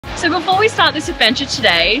So before we start this adventure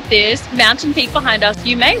today, this mountain peak behind us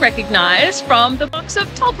you may recognize from the box of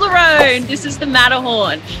Toblerone. This is the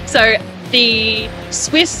Matterhorn. So the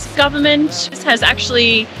Swiss government has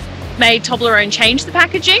actually made Toblerone change the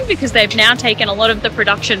packaging because they've now taken a lot of the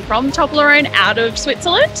production from Toblerone out of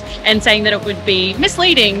Switzerland and saying that it would be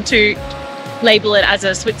misleading to label it as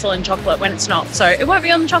a Switzerland chocolate when it's not. So it won't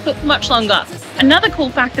be on the chocolate for much longer. Another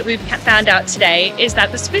cool fact that we've found out today is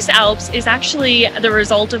that the Swiss Alps is actually the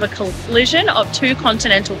result of a collision of two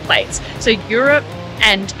continental plates. So Europe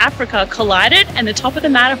and Africa collided and the top of the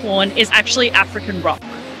Matterhorn is actually African rock.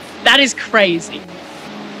 That is crazy.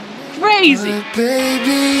 Crazy.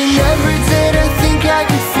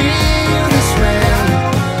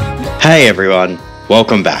 Hey everyone,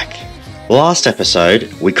 welcome back. Last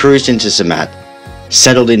episode, we cruised into Zermatt,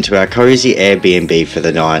 settled into our cozy Airbnb for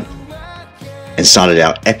the night, and started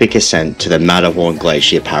our epic ascent to the Matterhorn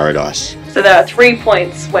Glacier Paradise. So there are 3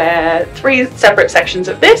 points where 3 separate sections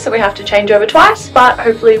of this that we have to change over twice, but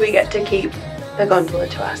hopefully we get to keep the gondola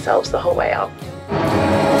to ourselves the whole way up.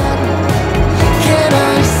 Can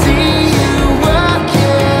I see you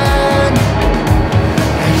walking?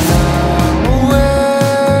 I'm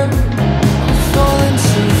aware I'm falling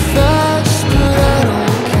too fast, but I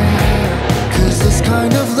don't care, 'cause this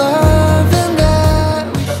kind of love and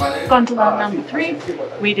that. Gondola number 3,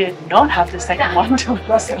 we did not have the second one to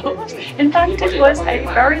ourselves. In fact, it was a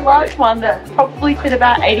very large one that probably fit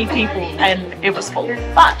about 80 people and it was full.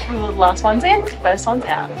 But we were the last ones in, first ones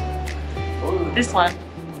out. This one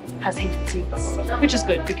has heated seats, which is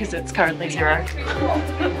good because it's currently 0.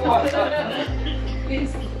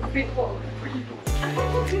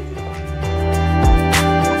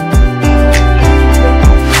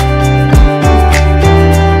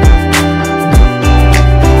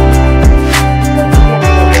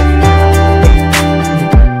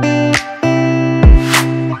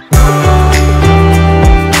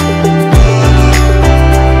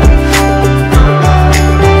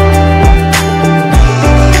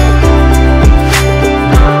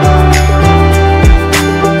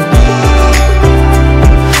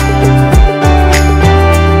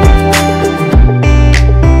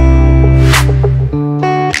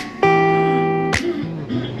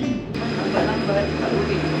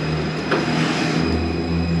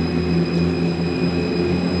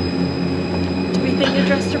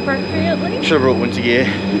 Dressed appropriately. Should have brought winter gear.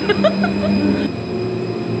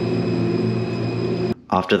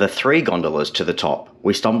 After the 3 gondolas to the top,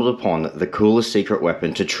 we stumbled upon the coolest secret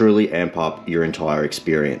weapon to truly amp up your entire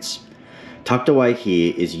experience. Tucked away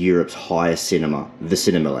here is Europe's highest cinema, the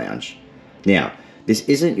Cinema Lounge. Now, this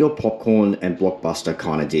isn't your popcorn and blockbuster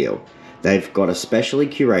kind of deal. They've got a specially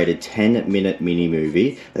curated 10-minute mini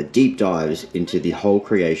movie that deep dives into the whole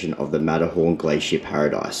creation of the Matterhorn Glacier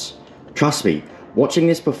Paradise. Trust me, watching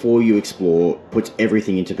this before you explore puts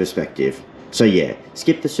everything into perspective. So yeah,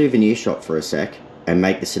 skip the souvenir shop for a sec and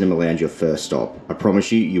make the Cinema Lounge your first stop. I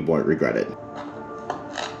promise you, you won't regret it.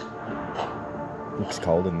 Looks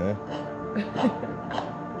cold in there.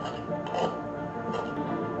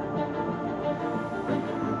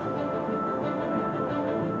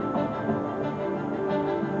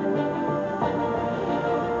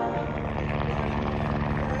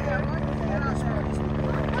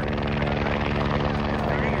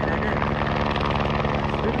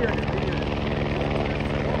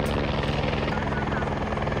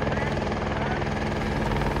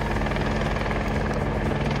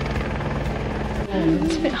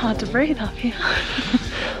 It's a bit hard to breathe up here.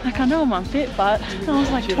 Like I know I'm unfit, but I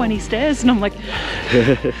was like 20 stairs and I'm like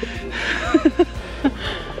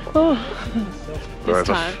oh. We're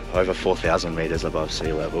over 4,000 metres above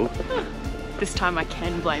sea level. This time I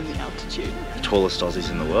can blame the altitude. The tallest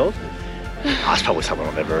Aussies in the world. Oh, it's probably someone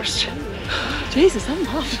on Everest. Jesus, I'm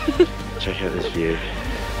puffed. Check out this view.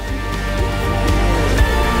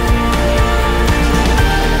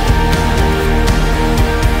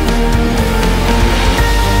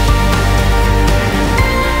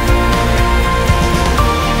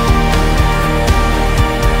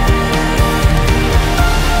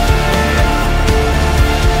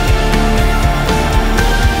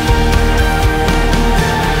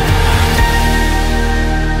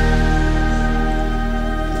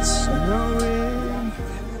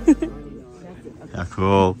 How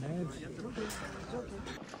cool.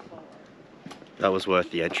 That was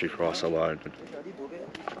worth the entry price alone.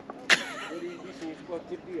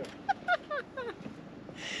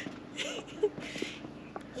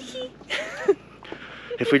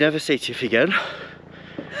 If we never see Tiff again,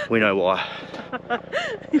 we know why.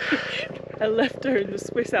 I left her in the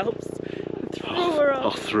Swiss Alps and threw her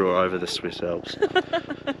off. I threw her over the Swiss Alps.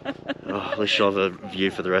 Oh, At least she'll have a view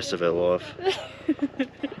for the rest of her life.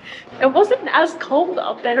 It wasn't as cold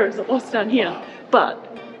up there as it was down here,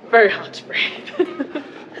 but very hard to breathe.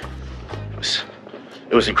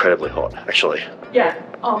 It was incredibly hot, actually. Yeah,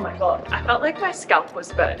 oh my god. I felt like my scalp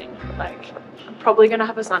was burning. Like, I'm probably gonna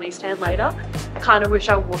have a sunny stand later. I kind of wish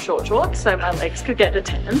I wore short shorts so my legs could get a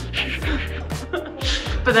tan.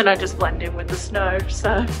 But then I just blend in with the snow,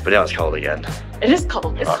 so. But now it's cold again. It is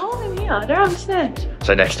cold. It's cold in here. I don't understand.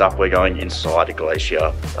 So next up, we're going inside a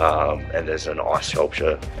glacier, and there's an ice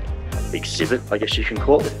sculpture exhibit, I guess you can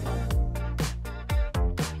call it.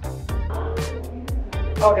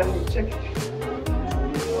 Oh, I'm gonna check.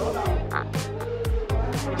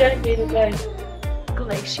 We don't need a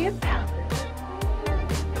glacier palace.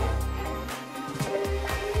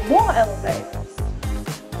 More elevators.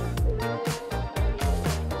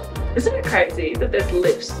 Isn't it crazy that there's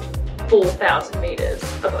lifts 4,000 meters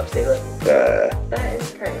above sea level? That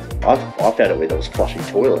is crazy. I found it where there was flushing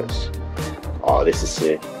toilets. Oh, this is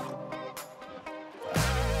sick.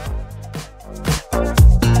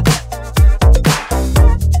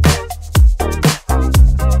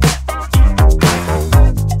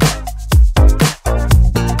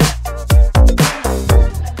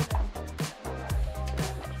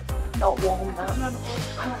 Not warm now.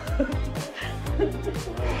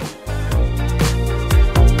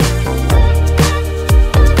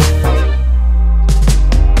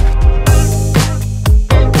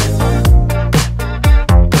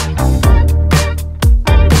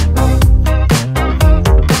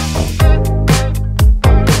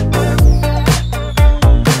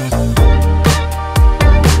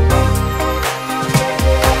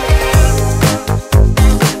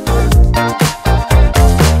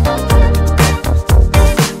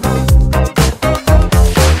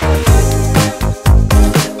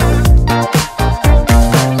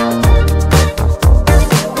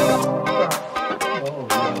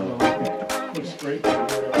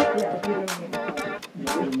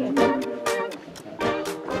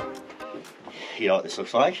 You know what this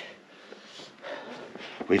looks like?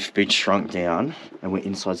 We've been shrunk down and we're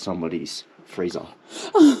inside somebody's freezer.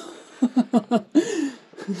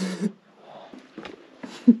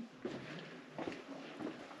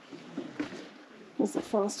 Was the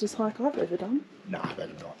fastest hike I've ever done. Nah,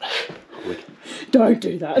 better not. Don't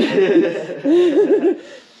do that.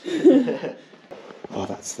 Oh,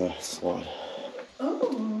 that's the slide.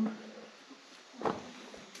 Oh.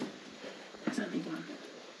 There's only one.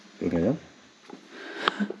 You go down?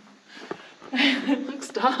 It looks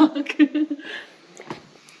dark.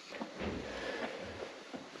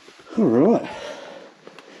 Alright.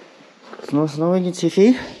 It's nice knowing you,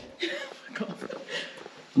 Tiffy.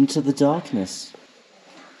 Into the darkness.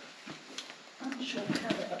 I'm not sure how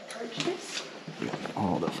to approach this. I'll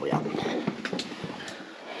hold it for you.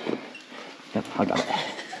 Yep, I got it.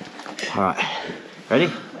 Alright. Ready?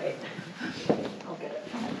 Wait. I'll get it.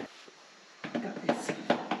 I got this.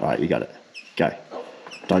 Alright, you got it. Go.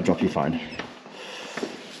 Don't drop your phone.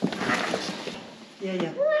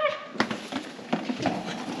 Yeah.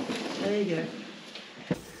 There you go.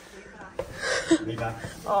 Me back.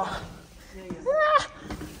 Oh.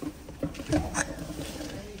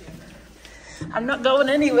 I'm not going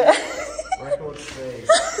anywhere. Record speed.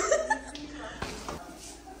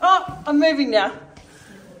 Oh, I'm moving now.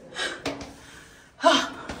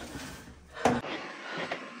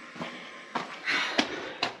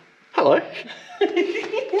 Hello.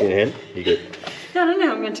 Good hand. You good? I don't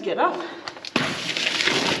know, I'm meant to get up.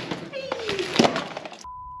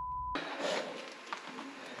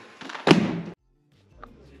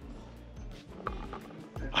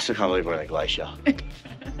 I still can't believe we're in a glacier.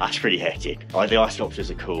 That's pretty hectic. Like, the ice sculptures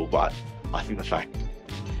are cool, but I think the fact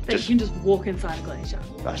That you can just walk inside a glacier.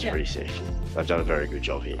 that's pretty sick. They've done a very good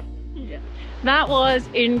job here. Yeah. That was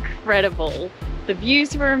incredible. The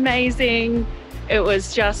views were amazing. It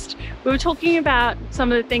was just, we were talking about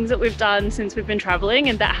some of the things that we've done since we've been traveling,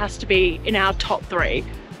 and that has to be in our top 3,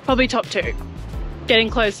 probably top 2. Getting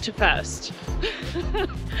close to first.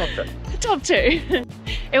 Top 2.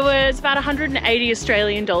 It was about 180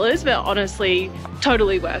 Australian dollars, but honestly,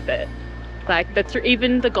 totally worth it. Like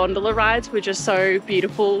even the gondola rides were just so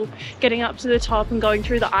beautiful. Getting up to the top and going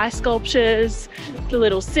through the ice sculptures, the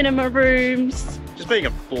little cinema rooms. Just being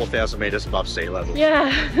at 4,000 meters above sea level.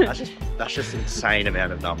 Yeah. That's just an insane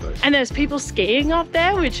amount of numbers. And there's people skiing up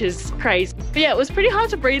there, which is crazy. But yeah, it was pretty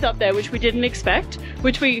hard to breathe up there, which we didn't expect,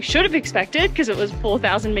 which we should have expected because it was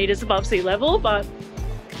 4,000 meters above sea level, but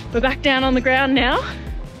we're back down on the ground now.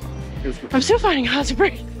 I'm still finding it hard to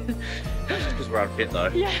breathe. Because where I'd fit though.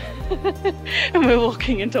 Yeah. And we're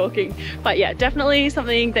walking and talking. But yeah, definitely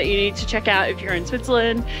something that you need to check out if you're in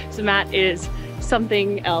Switzerland. Zermatt is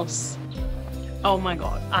something else. Oh my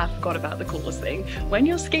god, I forgot about the coolest thing. When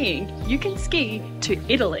you're skiing, you can ski to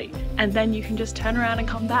Italy and then you can just turn around and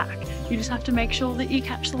come back. You just have to make sure that you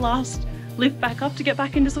catch the last lift back up to get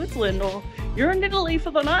back into Switzerland, or you're in Italy for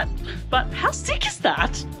the night. But how sick is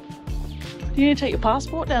that? You need to take your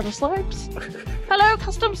passport down the slopes. Hello,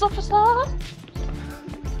 customs officer.